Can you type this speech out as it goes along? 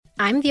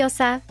I'm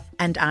Diosa.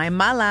 And I'm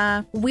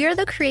Mala. We're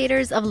the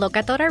creators of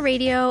Locatora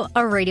Radio, a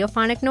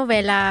radiophonic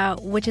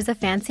novela, which is a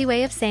fancy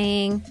way of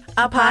saying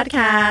a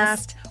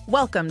podcast.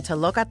 Welcome to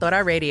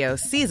Locatora Radio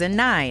Season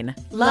 9.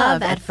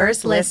 Love at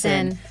First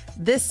Listen.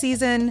 This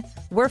season,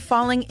 we're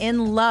falling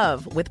in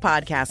love with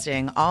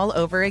podcasting all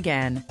over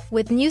again.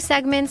 With new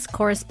segments,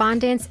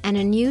 correspondence, and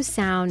a new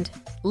sound.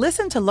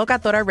 Listen to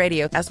Locatora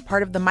Radio as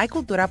part of the My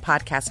Cultura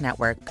Podcast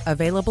Network,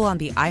 available on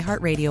the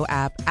iHeartRadio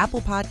app,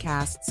 Apple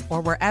Podcasts,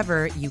 or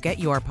wherever you get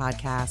your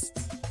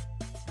podcasts.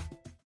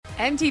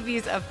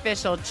 MTV's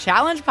official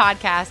Challenge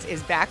podcast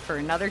is back for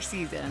another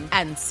season.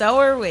 And so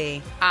are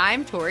we.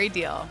 I'm Tori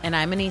Deal. And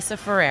I'm Anissa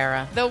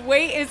Ferreira. The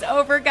wait is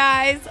over,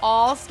 guys.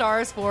 All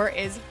Stars 4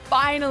 is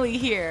finally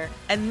here.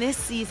 And this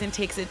season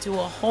takes it to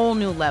a whole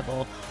new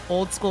level.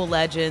 Old school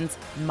legends,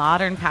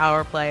 modern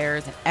power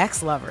players, and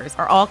ex-lovers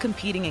are all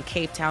competing in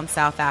Cape Town,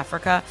 South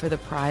Africa for the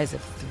prize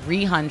of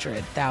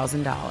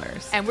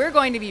 $300,000. And we're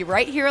going to be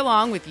right here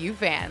along with you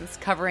fans,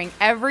 covering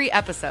every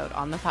episode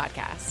on the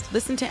podcast.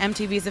 Listen to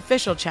MTV's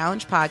official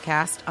Challenge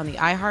podcast on the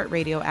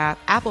iHeartRadio app,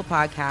 Apple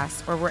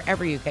Podcasts, or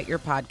wherever you get your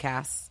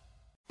podcasts.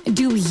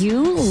 Do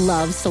you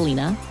love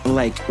Selena?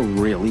 Like,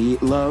 really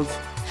love?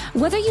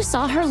 Whether you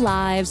saw her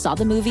live, saw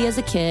the movie as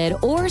a kid,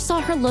 or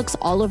saw her looks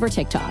all over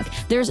TikTok,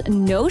 there's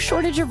no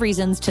shortage of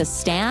reasons to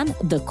stan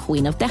the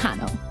Queen of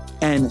Tejano.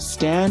 And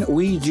Stan,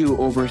 we do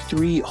over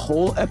 3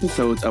 whole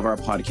episodes of our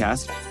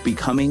podcast,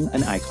 Becoming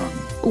an Icon.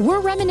 We're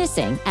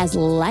reminiscing as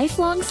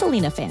lifelong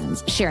Selena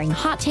fans, sharing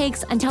hot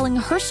takes and telling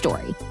her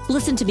story.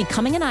 Listen to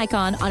Becoming an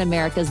Icon on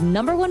America's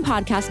 #1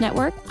 podcast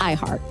network,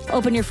 iHeart.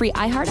 Open your free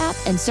iHeart app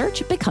and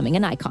search Becoming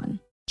an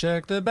Icon.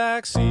 Check the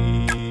back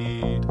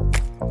seat.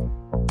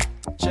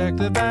 Check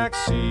the back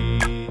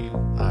seat.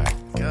 All right,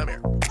 come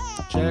here.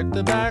 Check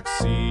the back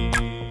seat.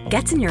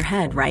 Gets in your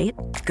head, right?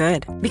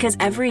 Good. Because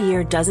every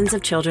year, dozens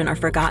of children are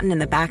forgotten in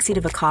the backseat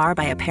of a car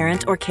by a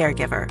parent or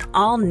caregiver.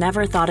 All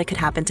never thought it could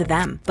happen to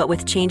them. But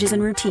with changes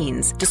in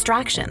routines,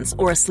 distractions,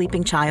 or a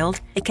sleeping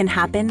child, it can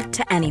happen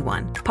to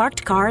anyone.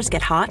 Parked cars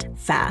get hot,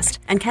 fast,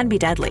 and can be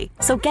deadly.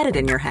 So get it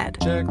in your head.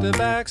 Check the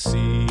back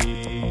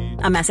seat.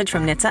 A message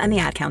from NHTSA and the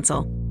Ad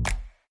Council.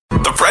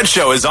 The Fred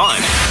Show is on.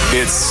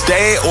 It's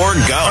Stay or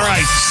Go. All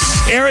right.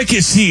 Eric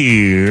is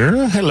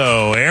here.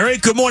 Hello,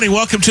 Eric. Good morning.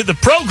 Welcome to the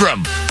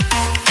program.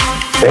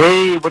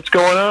 Hey, what's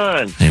going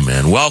on? Hey,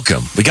 man.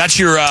 Welcome. We got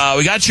your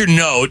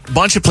note. A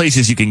bunch of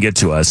places you can get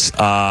to us.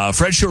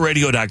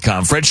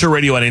 FredShowRadio.com. Fred Show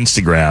Radio on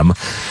Instagram.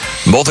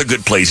 Both are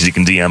good places. You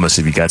can DM us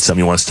if you got something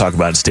you want us to talk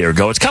about in Stay or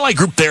Go. It's kind of like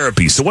group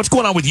therapy. So what's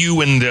going on with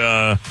you and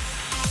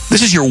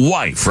this is your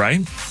wife,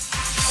 right?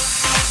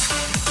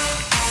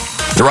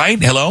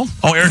 Right? Hello?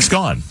 Oh, Eric's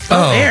gone.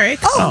 Oh, Eric.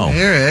 Oh,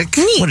 Eric.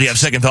 What, did he have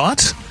second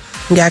thoughts?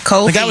 Got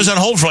cold. The guy was on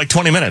hold for like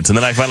 20 minutes, and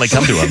then I finally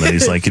come to him, and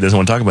he's like, he doesn't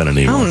want to talk about it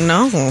anymore. Oh,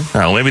 no. All right,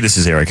 well, maybe this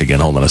is Eric again.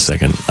 Hold on a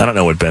second. I don't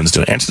know what Ben's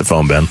doing. Answer the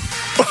phone, Ben.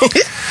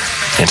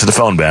 Answer the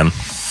phone, Ben.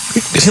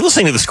 Is he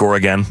listening to the score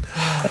again?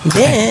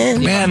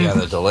 Ben. Yeah,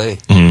 the delay.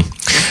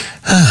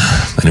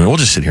 Anyway, we'll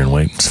just sit here and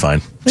wait. It's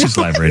fine. It's just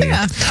live radio.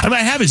 Yeah. I mean,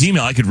 I have his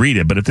email. I could read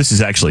it, but if this is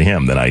actually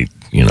him, then I,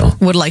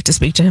 would like to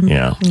speak to him.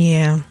 Yeah.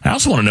 Yeah. I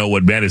also want to know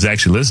what Ben is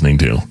actually listening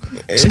to,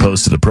 as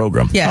opposed to the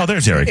program. Yeah. Oh,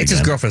 there's Eric It's again.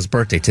 his girlfriend's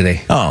birthday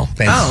today. Oh.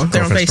 They're on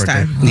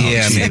FaceTime.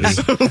 Yeah, maybe.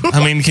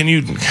 I mean, can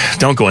you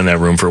don't go in that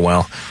room for a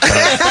while?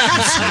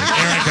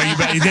 Eric, are you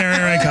back? Are you there,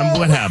 Eric?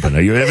 What happened?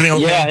 Are you everything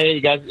okay? Yeah, hey,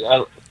 you guys.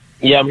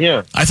 Yeah, I'm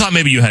here. I thought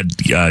maybe you had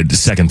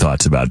second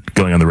thoughts about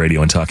going on the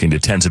radio and talking to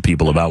tens of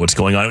people about what's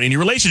going on in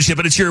your relationship,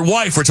 but it's your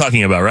wife we're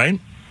talking about, right?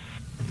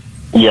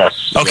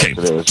 Yes. Okay.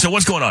 Yes, it is. So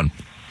what's going on?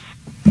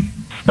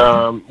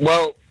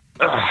 Well,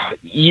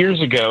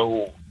 years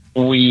ago,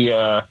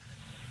 so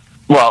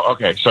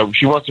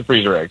she wants to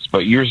freeze her eggs,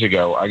 but years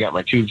ago, I got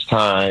my tubes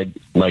tied.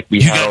 Like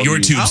You got your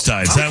tubes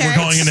tied. Is that what we're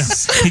calling it?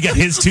 He got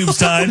his tubes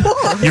tied?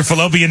 Your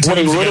fallopian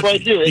tubes? What do I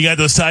do? You got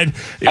those tied?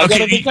 I got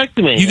a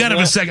vasectomy. You got a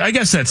vasectomy. I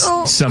guess that's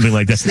something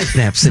like that.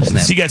 Snap. So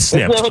you got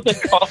snipped. Is that what they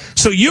call?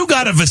 So you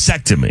got a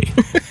vasectomy.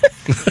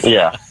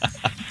 Yeah.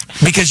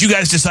 Because you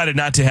guys decided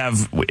not to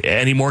have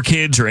any more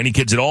kids or any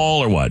kids at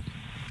all, or what?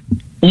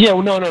 Yeah,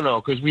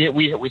 no. Because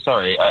we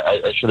sorry,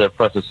 I should have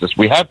prefaced this.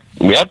 We have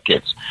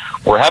kids.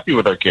 We're happy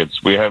with our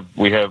kids. We have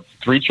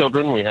 3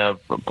 children. We have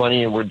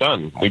plenty, and we're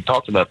done. We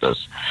talked about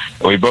this,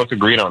 and we both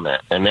agreed on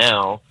that. And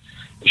now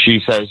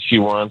she says she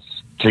wants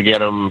to get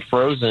them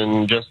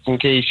frozen just in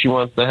case she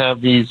wants to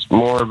have these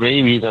more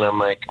babies. And I'm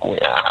like,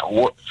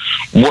 what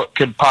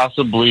could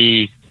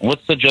possibly?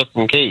 What's the just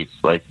in case?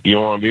 Like, you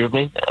don't want to be with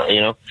me?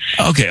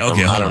 Okay.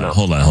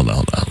 Hold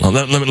on.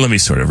 Let me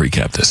sort of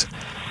recap this.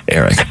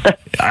 Eric,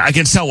 I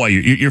can tell why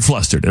you're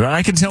flustered, and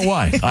I can tell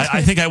why.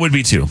 I think I would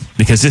be too,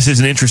 because this is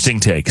an interesting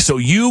take. So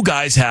you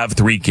guys have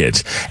 3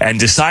 kids and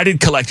decided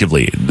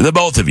collectively, the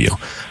both of you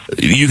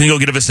can go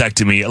get a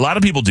vasectomy. A lot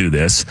of people do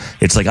this.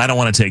 It's like, I don't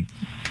want to take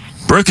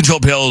birth control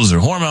pills or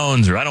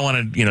hormones, or I don't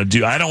want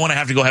to, I don't want to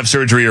have to go have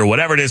surgery or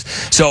whatever it is.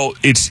 So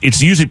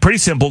it's usually pretty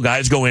simple.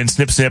 Guys go in,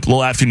 snip,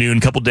 little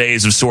afternoon, couple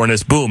days of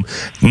soreness, boom,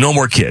 no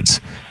more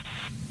kids.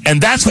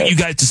 And that's what you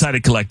guys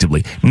decided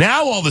collectively.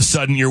 Now, all of a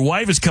sudden, your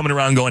wife is coming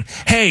around going,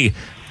 hey,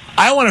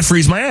 I want to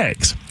freeze my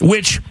eggs,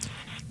 which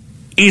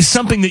is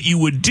something that you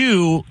would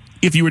do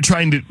if you were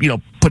trying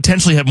to,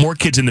 potentially have more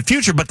kids in the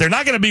future, but they're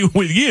not going to be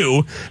with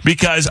you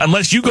because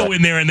unless you go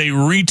in there and they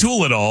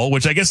retool it all,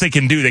 which I guess they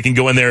can do, they can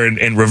go in there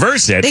and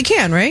reverse it. They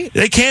can, right?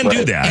 They can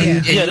do that.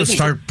 And you'll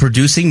start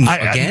producing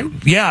again?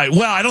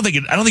 Well, I don't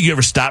think you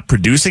ever stop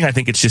producing. I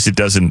think it's just it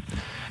doesn't.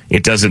 I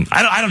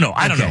don't know.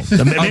 I don't know.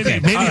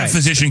 Maybe a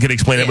physician could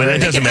explain it, but it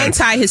doesn't matter.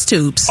 Untie his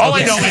tubes. All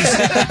I know is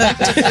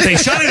they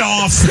shut it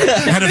off,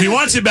 and if he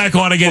wants it back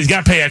on again, he's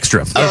got to pay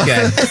extra.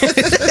 Okay.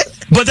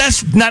 But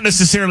that's not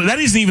necessarily, that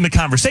isn't even the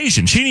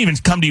conversation. She didn't even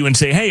come to you and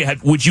say, hey,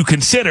 would you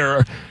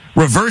consider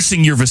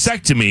reversing your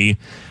vasectomy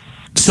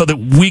so that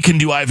we can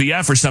do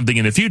IVF or something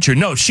in the future?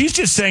 No, she's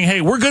just saying, hey,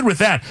 we're good with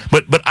that,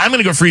 but I'm going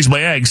to go freeze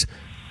my eggs.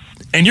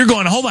 And you're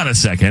going, hold on a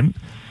second.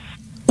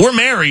 We're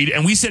married,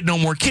 and we said no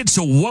more kids,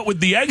 so what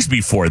would the eggs be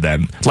for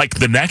then? Like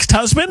the next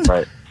husband?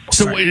 Right.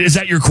 So is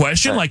that your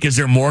question? Like, is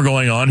there more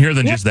going on here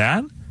than just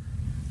that?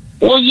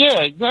 Well,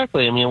 yeah,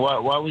 exactly. I mean,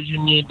 why would you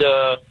need...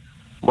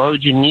 Why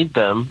would you need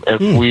them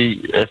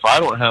if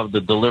I don't have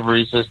the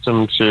delivery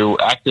system to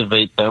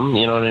activate them?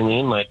 You know what I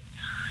mean? Like,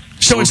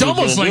 so it's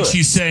almost like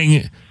she's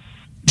saying,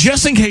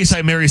 just in case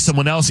I marry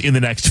someone else in the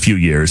next few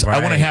years, I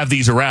want to have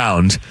these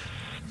around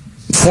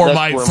for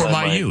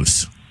my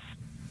use.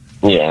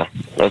 Yeah,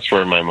 that's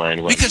where my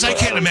mind went. Because I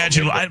can't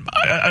imagine,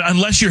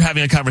 unless you're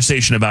having a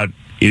conversation about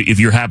if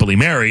you're happily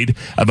married,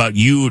 about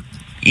you,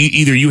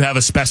 either you have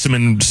a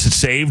specimen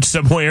saved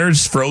somewhere,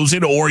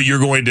 frozen, or you're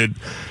going to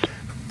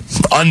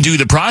undo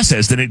the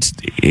process, then it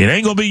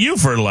ain't gonna be you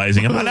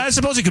fertilizing them. I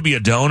suppose it could be a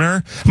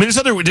donor. I mean,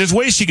 there's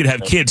ways she could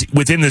have kids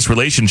within this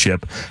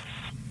relationship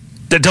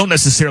that don't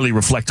necessarily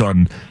reflect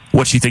on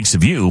what she thinks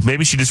of you.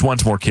 Maybe she just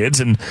wants more kids,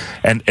 and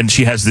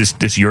she has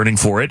this yearning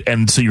for it,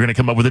 and so you're gonna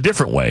come up with a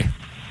different way.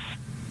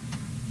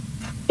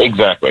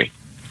 Exactly.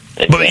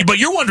 But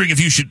you're wondering if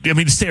you should,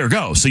 stay or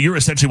go. So you're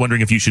essentially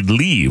wondering if you should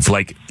leave.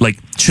 Like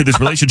should this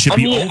relationship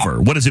be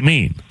over? What does it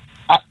mean?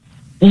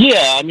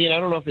 Yeah, I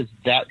don't know if it's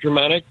that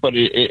dramatic, but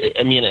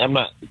I'm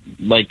not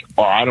like,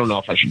 I don't know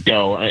if I should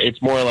go. It's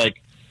more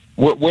like,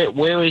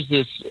 where is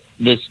this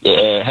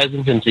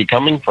hesitancy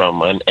coming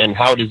from, and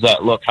how does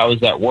that look? How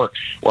does that work?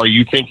 Or are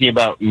you thinking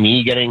about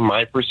me getting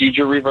my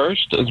procedure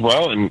reversed as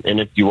well? And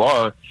if you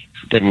are,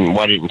 then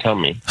why didn't you tell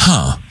me?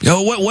 Huh.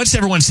 What's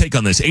everyone's take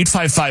on this?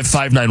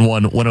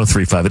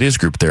 855-591-1035. It is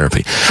group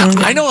therapy.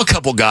 Mm-hmm. I know a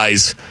couple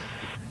guys,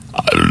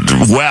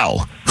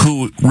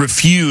 who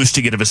refuse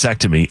to get a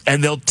vasectomy,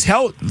 and they'll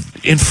tell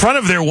in front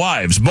of their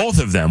wives,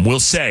 both of them will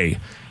say,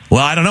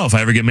 well, I don't know if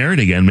I ever get married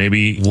again.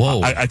 Maybe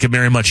I could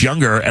marry much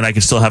younger and I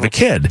could still have a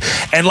kid.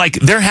 And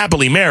they're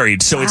happily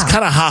married, so it's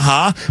kind of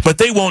ha-ha, but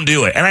they won't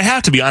do it. And I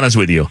have to be honest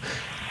with you,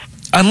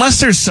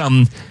 unless there's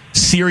some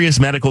serious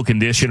medical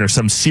condition or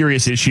some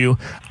serious issue,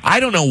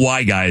 I don't know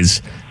why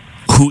guys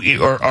who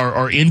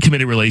are in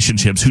committed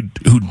relationships, who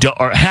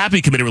are happy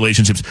committed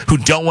relationships, who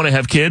don't want to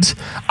have kids,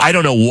 I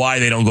don't know why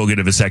they don't go get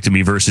a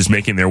vasectomy versus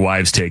making their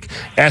wives take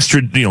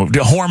estrogen,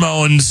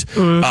 hormones.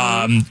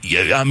 Mm-hmm.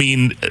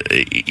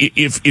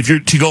 If you're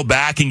to go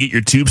back and get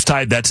your tubes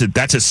tied, that's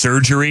a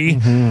surgery.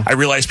 Mm-hmm. I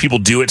realize people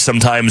do it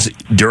sometimes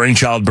during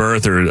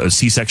childbirth or a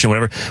C-section,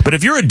 whatever. But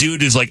if you're a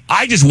dude who's like,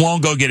 I just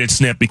won't go get it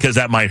snipped because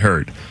that might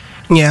hurt.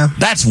 Yeah,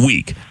 that's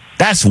weak.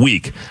 That's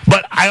weak.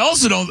 But I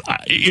also don't,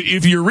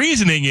 if your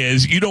reasoning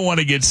is you don't want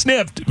to get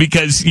snipped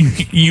because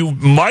you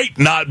might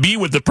not be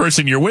with the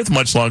person you're with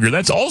much longer,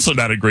 that's also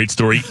not a great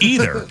story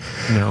either.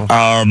 No.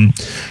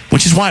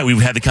 Which is why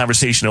we've had the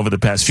conversation over the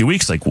past few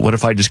weeks, like, what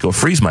if I just go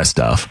freeze my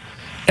stuff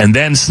and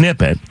then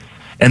snip it?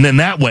 And then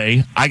that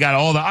way I got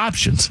all the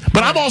options.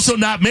 But I'm also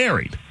not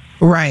married.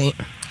 Right.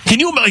 Can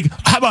you,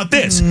 how about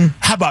this?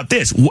 How about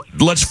this?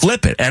 Let's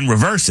flip it and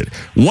reverse it.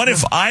 What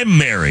if I'm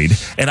married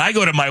and I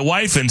go to my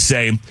wife and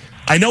say,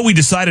 I know we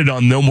decided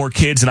on no more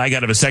kids and I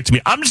got a vasectomy.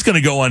 I'm just going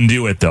to go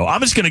undo it, though.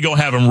 I'm just going to go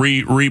have them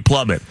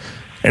re-plumb it.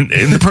 And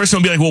the person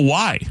will be like, well,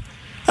 why?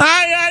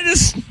 I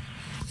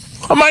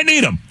might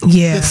need them.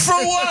 Yeah. For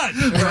what?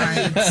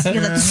 Right.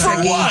 For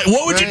what?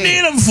 What would you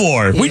need them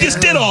for? We just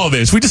did all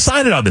this. We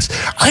decided on this.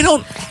 I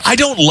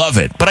don't love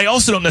it, but I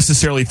also don't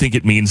necessarily think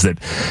it means that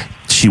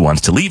she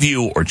wants to leave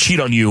you or cheat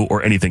on you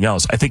or anything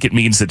else. I think it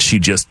means that she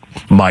just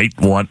might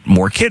want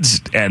more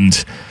kids,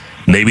 and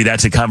maybe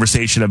that's a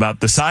conversation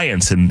about the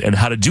science and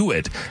how to do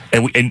it.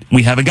 And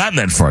we haven't gotten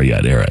that far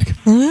yet, Eric.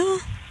 Mm-hmm.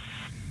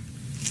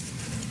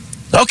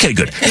 Okay,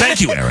 good. Thank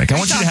you, Eric. I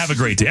want you to have a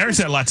great day. Eric's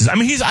had a lot to say.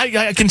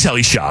 I can tell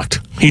he's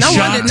shocked. He's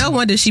shocked. No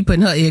wonder she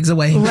putting her eggs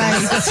away.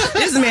 Right.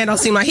 This man don't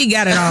seem like he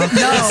got it all. No.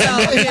 So,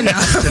 maybe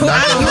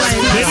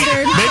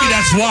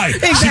that's why.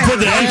 Exactly. She put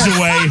the eggs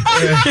away.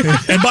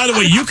 And by the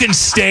way, you can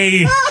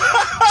stay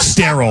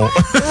sterile.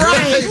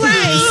 Right.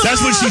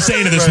 That's what she's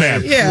saying to this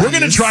man. Yeah. We're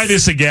going to try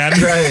this again.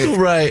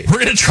 Right. We're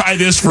going to try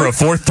this for a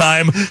fourth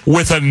time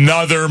with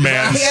another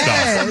man's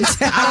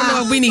stuff. I don't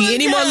know if we need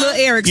any more little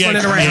Erics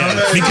running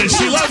around. Because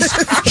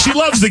she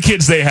loves the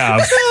kids they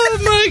have. Oh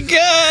my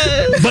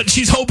God. But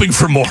she's hoping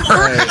for more. Hey,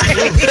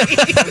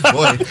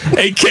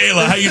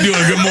 Kayla, how you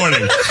doing? Good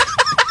morning.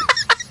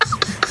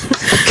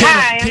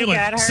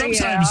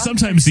 Kayla,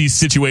 sometimes these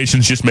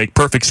situations just make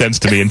perfect sense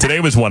to me, and today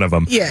was one of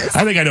them. Yes.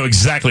 I think I know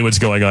exactly what's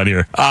going on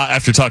here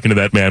after talking to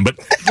that man. But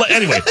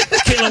anyway,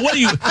 Kayla,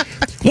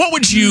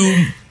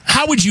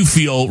 how would you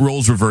feel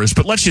roles reversed?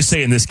 But let's just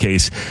say in this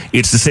case,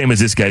 it's the same as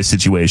this guy's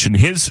situation.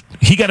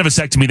 He got a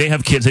vasectomy. They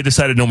have kids. They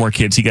decided no more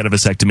kids. He got a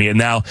vasectomy. And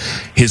now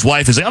his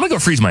wife is like, I'm going to go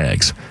freeze my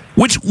eggs.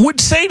 Which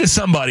would say to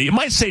somebody, it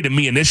might say to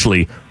me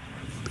initially,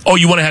 oh,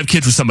 you want to have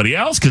kids with somebody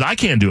else? Because I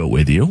can't do it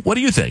with you. What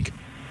do you think?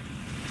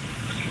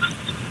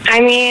 I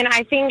mean,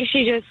 I think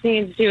she just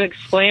needs to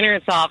explain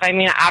herself. I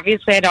mean,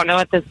 obviously, I don't know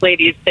what this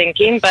lady's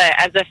thinking, but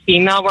as a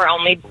female, we're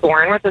only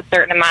born with a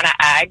certain amount of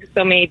eggs.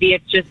 So maybe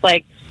it's just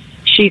like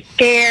she's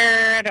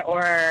scared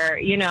or,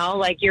 you know,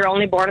 like you're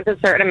only born with a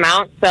certain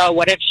amount. So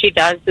what if she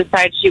does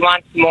decide she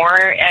wants more?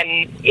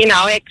 And, you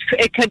know, it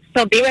could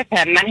still be with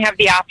him. Men have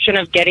the option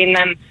of getting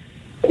them,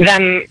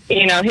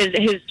 you know,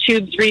 his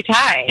tubes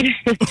retied.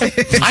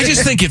 I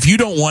just think if you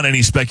don't want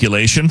any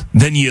speculation,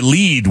 then you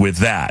lead with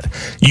that.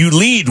 You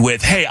lead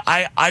with, hey,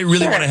 I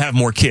really want to have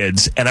more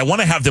kids, and I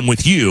want to have them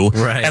with you,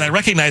 right. And I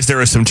recognize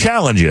there are some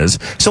challenges,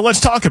 so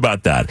let's talk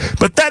about that.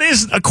 But that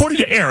is, according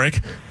to Eric,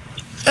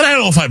 and I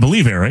don't know if I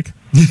believe Eric,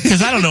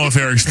 because I don't know if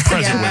Eric's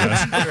present with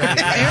us.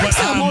 Eric's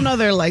a whole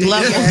nother level.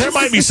 There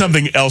might be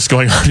something else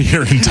going on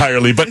here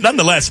entirely, but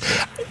nonetheless,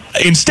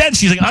 instead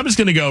she's like, I'm just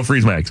going to go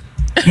freeze my eggs.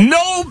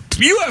 No,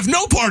 you have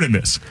no part in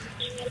this.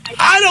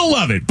 I don't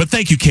love it, but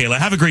thank you, Kayla.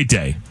 Have a great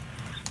day.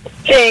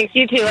 Thanks.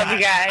 You too. Love you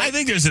guys. I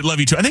think love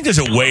you too. I think there's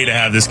a way to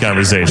have this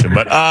conversation.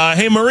 But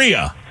hey,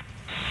 Maria.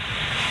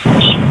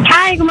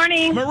 Hi. Good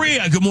morning.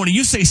 Maria. Good morning.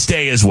 You say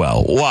stay as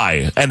well.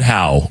 Why and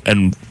how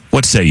and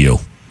what say you?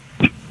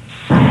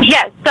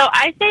 Yes. So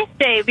I say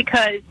stay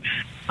because,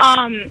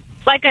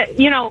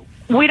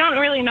 we don't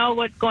really know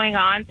what's going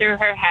on through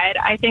her head.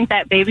 I think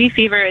that baby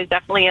fever is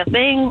definitely a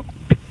thing.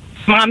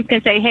 Moms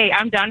can say, hey,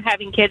 I'm done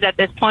having kids at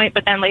this point,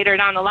 but then later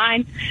down the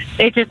line,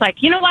 it's just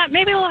like, you know what,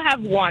 maybe we'll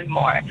have one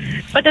more.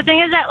 But the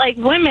thing is that, like,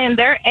 women,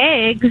 their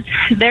eggs,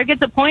 there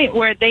gets a point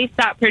where they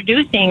stop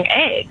producing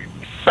eggs.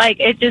 Like,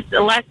 it's just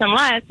less and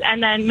less,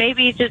 and then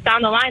maybe just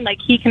down the line,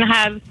 like, he can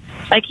have,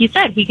 like he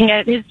said, he can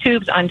get his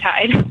tubes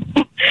untied.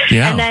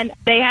 Yeah. And then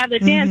they have the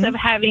chance of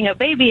having a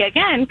baby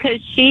again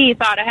because she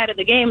thought ahead of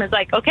the game. Is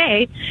like,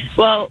 okay,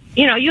 well,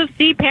 you know, you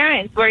see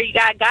parents where you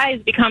got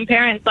guys become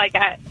parents like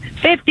at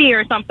 50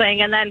 or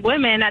something, and then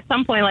women at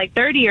some point like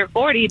 30 or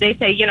 40, they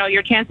say, you know,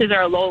 your chances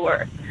are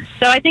lower.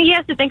 So I think he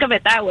has to think of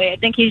it that way. I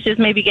think he's just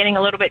maybe getting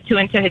a little bit too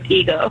into his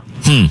ego.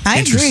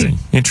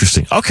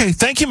 Interesting. Okay,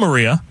 thank you,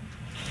 Maria.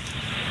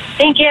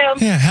 Thank you.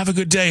 Yeah, have a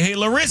good day. Hey,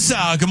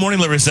 Larissa. Good morning,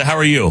 Larissa. How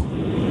are you?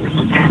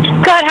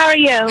 Good. How are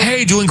you?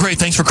 Hey, doing great.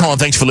 Thanks for calling.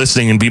 Thanks for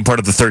listening and being part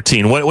of the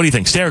 13. What do you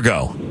think? Stay or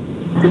go?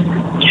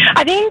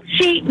 I think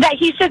that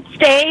he should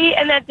stay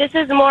and that this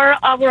is more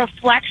of a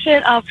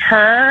reflection of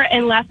her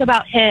and less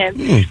about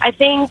him. I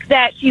think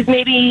that she's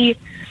maybe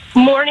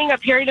mourning a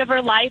period of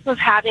her life of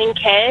having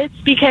kids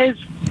because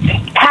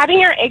having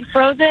your eggs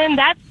frozen,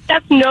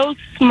 that's no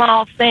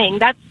small thing.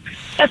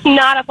 That's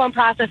not a fun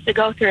process to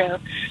go through.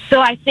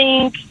 So I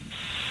think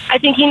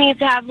he needs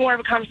to have more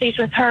of a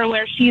conversation with her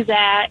where she's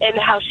at and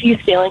how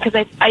she's feeling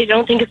because I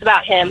don't think it's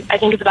about him. I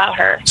think it's about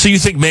her. So you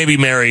think maybe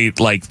Mary,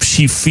 like,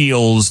 she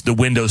feels the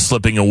window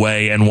slipping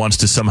away and wants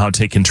to somehow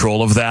take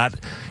control of that,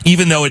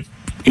 even though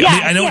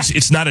I know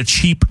it's not a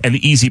cheap and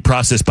easy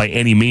process by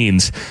any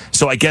means.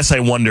 So I guess I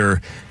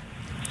wonder,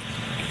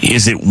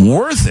 is it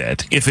worth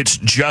it if it's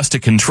just a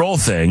control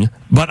thing?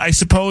 But I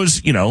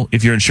suppose, you know,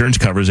 if your insurance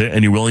covers it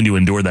and you're willing to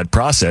endure that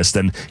process,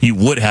 then you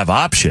would have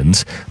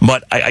options.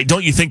 But I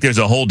don't you think there's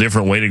a whole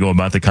different way to go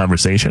about the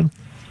conversation?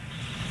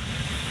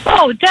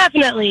 Oh,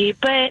 definitely.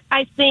 But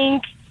I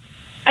think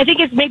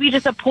it's maybe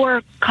just a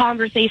poor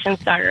conversation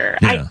starter.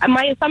 Yeah.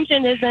 My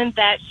assumption isn't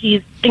that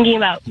she's thinking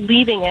about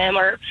leaving him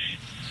or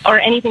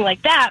anything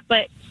like that,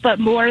 but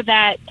more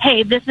that,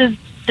 hey, this is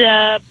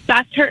the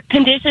best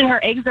condition her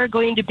eggs are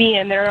going to be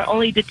in. They're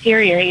only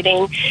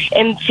deteriorating,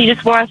 and she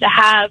just wants to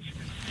have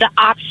the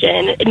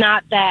option,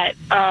 not that,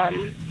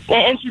 and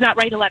she's not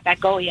ready to let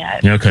that go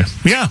yet. Okay.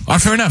 Yeah,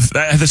 fair enough.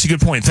 That's a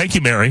good point. Thank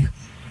you, Mary.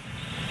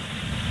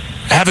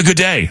 Have a good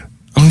day.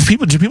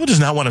 Do people just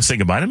not want to say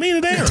goodbye to me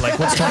today? Or like,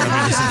 what's going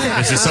on?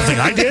 Is this something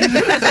I did?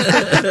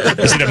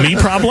 Is it a me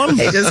problem?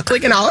 They just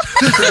clicking off.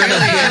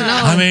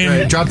 I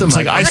mean, drop the mic.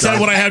 Like, I said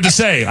what I had to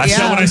say. I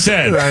said what I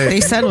said.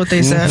 They said what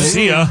they said.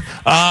 See ya.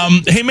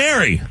 Hey,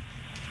 Mary.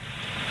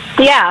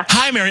 Yeah.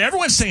 Hi, Mary.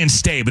 Everyone's saying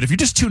stay, but if you're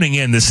just tuning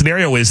in, the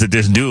scenario is that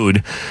this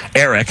dude,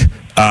 Eric,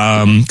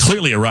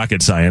 clearly a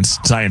rocket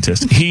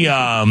scientist, he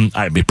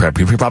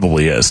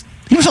probably is.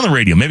 He was on the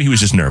radio. Maybe he was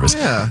just nervous.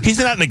 Yeah. He's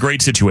not in a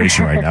great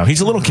situation right now.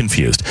 He's a little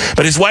confused.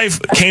 But his wife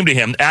came to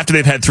him after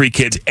they've had 3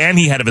 kids and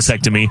he had a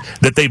vasectomy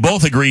that they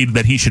both agreed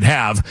that he should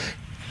have.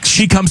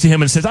 She comes to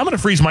him and says, I'm going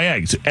to freeze my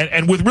eggs,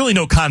 and with really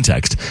no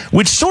context,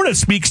 which sort of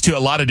speaks to a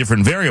lot of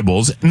different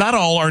variables. Not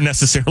all are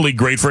necessarily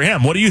great for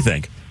him. What do you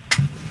think?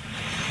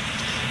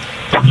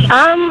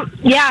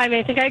 Yeah, I mean,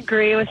 I think I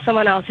agree with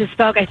someone else who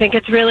spoke. I think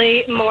it's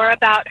really more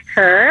about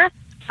her.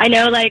 I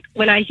know, like,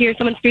 when I hear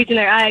someone freezing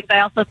their eggs,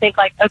 I also think,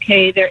 like,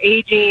 okay, they're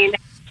aging,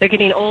 they're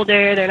getting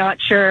older, they're not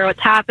sure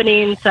what's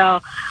happening.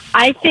 So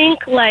I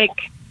think,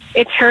 like,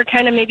 it's her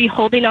kind of maybe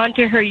holding on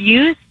to her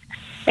youth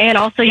and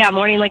also,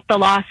 mourning, like, the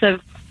loss of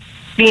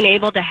being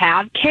able to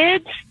have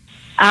kids,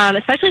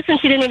 especially since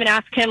she didn't even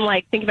ask him,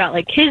 like, think about,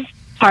 like, his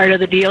part of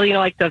the deal, you know,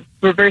 like the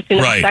reversing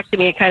the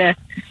vasectomy. It kind of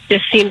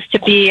just seems to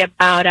be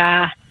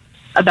about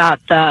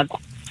the,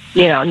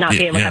 you know, not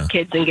being able to have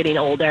kids and getting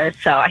older.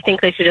 So I think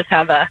they should just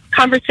have a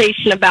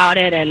conversation about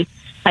it, and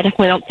I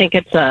definitely don't think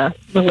it's a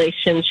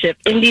relationship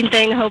ending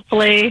thing,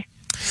 hopefully.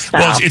 So,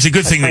 well, it's a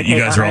good thing that you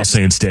guys are all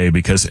saying stay,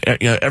 because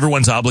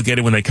everyone's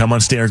obligated when they come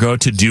on Stay or Go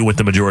to do what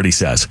the majority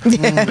says.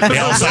 They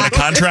all sign a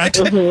contract,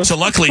 so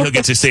luckily he'll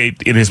get to stay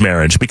in his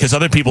marriage, because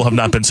other people have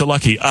not been so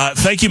lucky.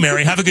 Thank you,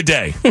 Mary. Have a good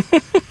day.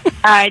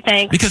 All right,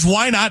 thanks. Because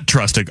why not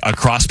trust a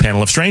cross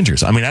panel of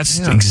strangers? I mean, that's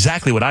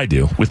exactly what I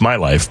do with my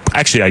life.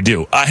 Actually, I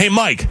do. Hey,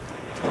 Mike.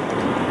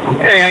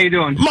 Hey, how you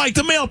doing? Mike,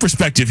 the male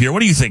perspective here.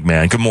 What do you think,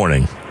 man? Good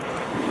morning.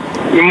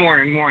 Good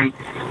morning.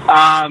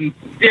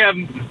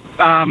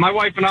 My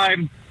wife and I,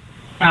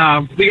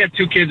 we had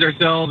 2 kids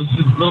ourselves,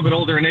 a little bit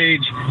older in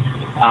age,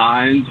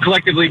 and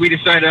collectively we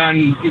decided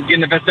on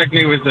getting a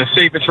vasectomy was the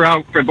safest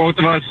route for both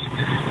of us.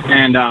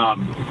 And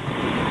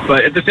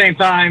but at the same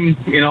time,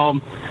 you know,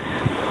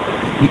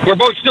 we're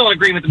both still in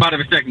agreement about a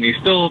vasectomy.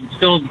 Still,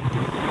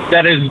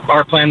 that is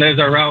our plan. That is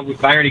our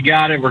route. I already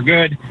got it. We're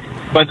good.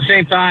 But at the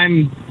same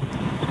time,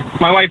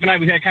 my wife and I,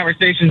 we've had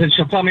conversations, and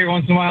she'll tell me every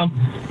once in a while,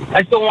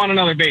 I still want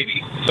another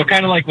baby. So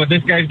kind of like what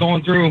this guy's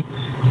going through,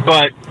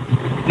 but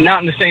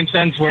not in the same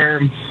sense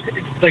where,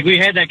 like, we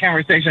had that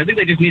conversation. I think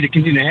they just need to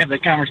continue to have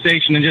that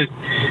conversation, and just,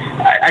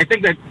 I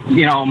think that,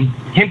 you know,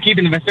 him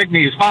keeping the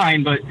vasectomy is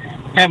fine, but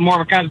have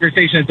more of a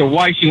conversation as to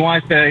why she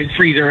wants to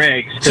freeze her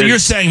eggs. So you're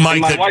saying,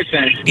 Mike,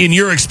 that in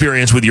your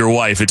experience with your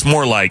wife, it's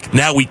more like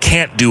now we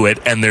can't do it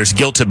and there's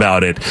guilt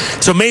about it.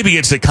 So maybe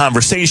it's a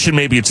conversation,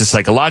 maybe it's a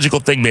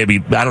psychological thing,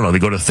 maybe, I don't know, they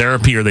go to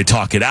therapy or they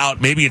talk it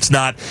out. Maybe it's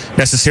not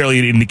necessarily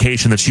an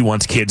indication that she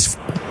wants kids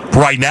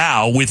right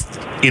now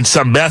in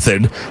some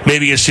method.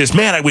 Maybe it's just,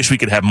 man, I wish we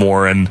could have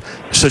more, and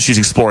so she's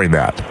exploring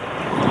that.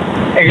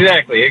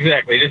 Exactly.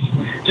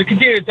 Just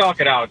continue to talk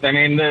it out. I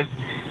mean,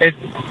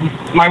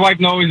 my wife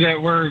knows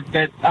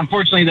that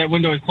unfortunately that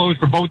window is closed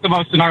for both of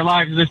us in our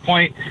lives at this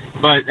point.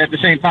 But at the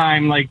same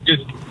time, like,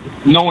 just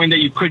knowing that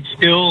you could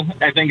still,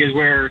 I think, is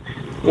where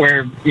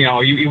you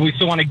know you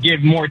still want to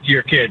give more to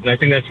your kids. And I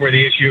think that's where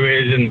the issue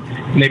is. And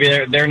maybe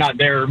they're not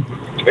there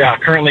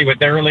currently with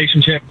their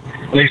relationship.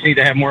 They just need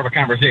to have more of a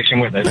conversation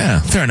with it. Yeah,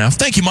 fair enough.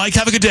 Thank you, Mike.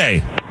 Have a good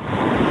day.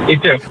 You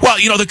too. Well,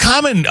 you know, the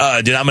common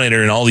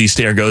denominator in all these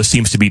Stay or Goes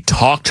seems to be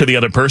talk to the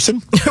other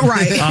person.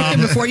 Right.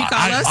 Before you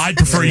call us. I'd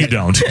prefer you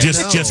don't.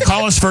 Just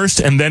call us first,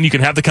 and then you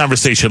can have the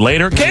conversation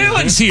later.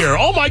 Kaylin's here.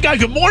 Oh, my God.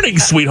 Good morning,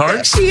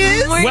 sweetheart. She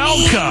is.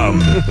 Welcome.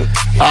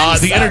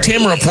 The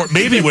Entertainment Report,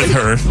 maybe with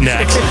her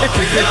next.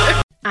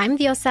 I'm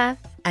Diosa.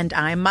 And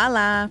I'm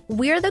Mala.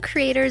 We're the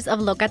creators of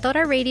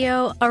Locatora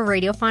Radio, a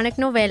radiophonic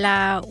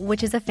novela,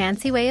 which is a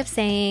fancy way of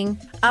saying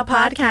a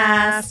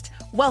podcast.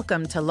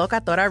 Welcome to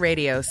Locatora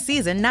Radio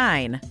Season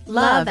 9.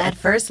 Love at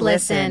First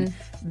Listen.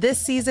 This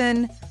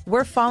season,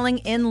 we're falling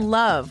in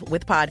love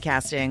with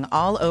podcasting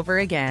all over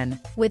again.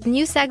 With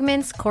new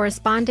segments,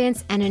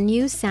 correspondence, and a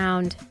new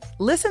sound.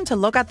 Listen to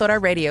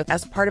Locatora Radio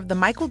as part of the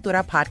My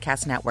Cultura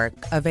Podcast Network,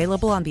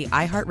 available on the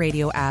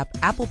iHeartRadio app,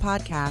 Apple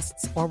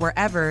Podcasts, or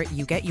wherever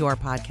you get your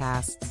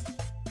podcasts.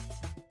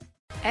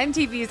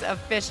 MTV's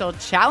official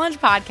Challenge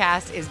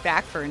podcast is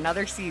back for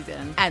another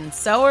season. And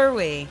so are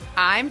we.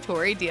 I'm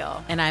Tori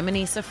Deal. And I'm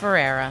Anissa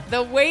Ferreira.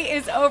 The wait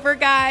is over,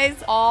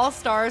 guys. All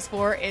Stars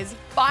 4 is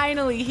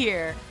finally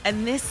here.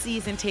 And this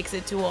season takes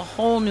it to a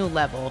whole new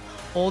level.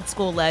 Old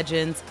school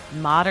legends,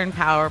 modern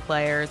power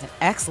players, and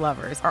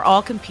ex-lovers are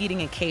all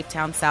competing in Cape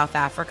Town, South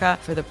Africa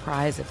for the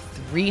prize of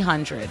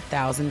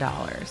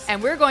 $300,000.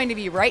 And we're going to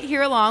be right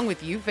here along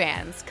with you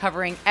fans,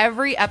 covering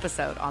every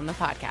episode on the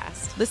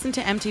podcast. Listen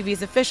to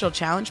MTV's official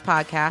Challenge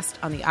podcast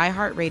on the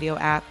iHeartRadio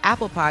app,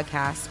 Apple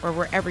Podcasts, or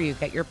wherever you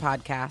get your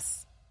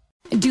podcasts.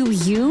 Do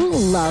you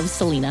love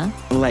Selena?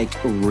 Like,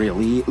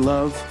 really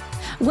love?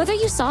 Whether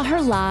you saw her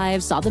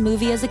live, saw the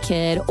movie as a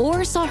kid,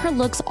 or saw her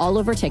looks all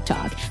over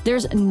TikTok,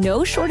 there's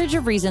no shortage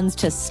of reasons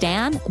to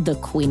stan the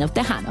Queen of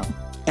Tejano.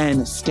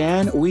 And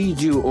Stan, we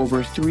do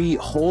over 3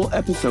 whole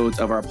episodes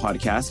of our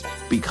podcast,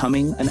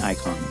 Becoming an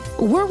Icon.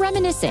 We're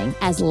reminiscing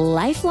as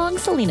lifelong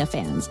Selena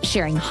fans,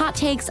 sharing hot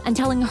takes and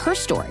telling her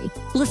story.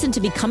 Listen to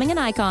Becoming an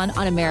Icon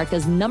on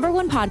America's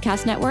 #1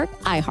 podcast network,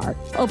 iHeart.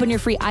 Open your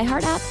free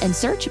iHeart app and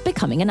search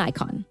Becoming an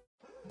Icon.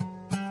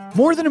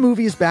 More Than a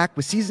Movie is back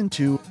with Season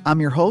 2. I'm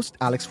your host,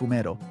 Alex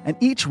Fumero, and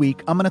each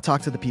week I'm going to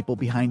talk to the people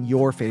behind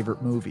your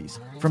favorite movies.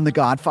 From The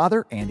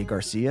Godfather, Andy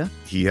Garcia.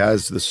 He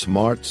has the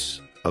smarts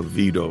of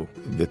Vito,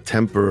 the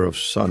temper of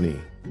Sonny,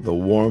 the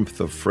warmth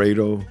of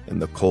Fredo, and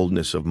the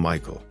coldness of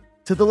Michael.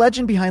 To the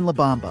legend behind La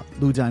Bamba,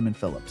 Lou Diamond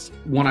Phillips.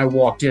 When I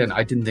walked in,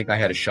 I didn't think I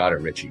had a shot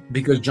at Richie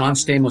because John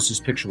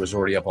Stamos' picture was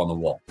already up on the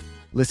wall.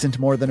 Listen to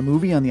More Than a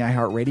Movie on the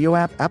iHeartRadio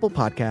app, Apple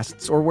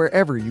Podcasts, or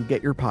wherever you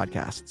get your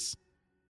podcasts.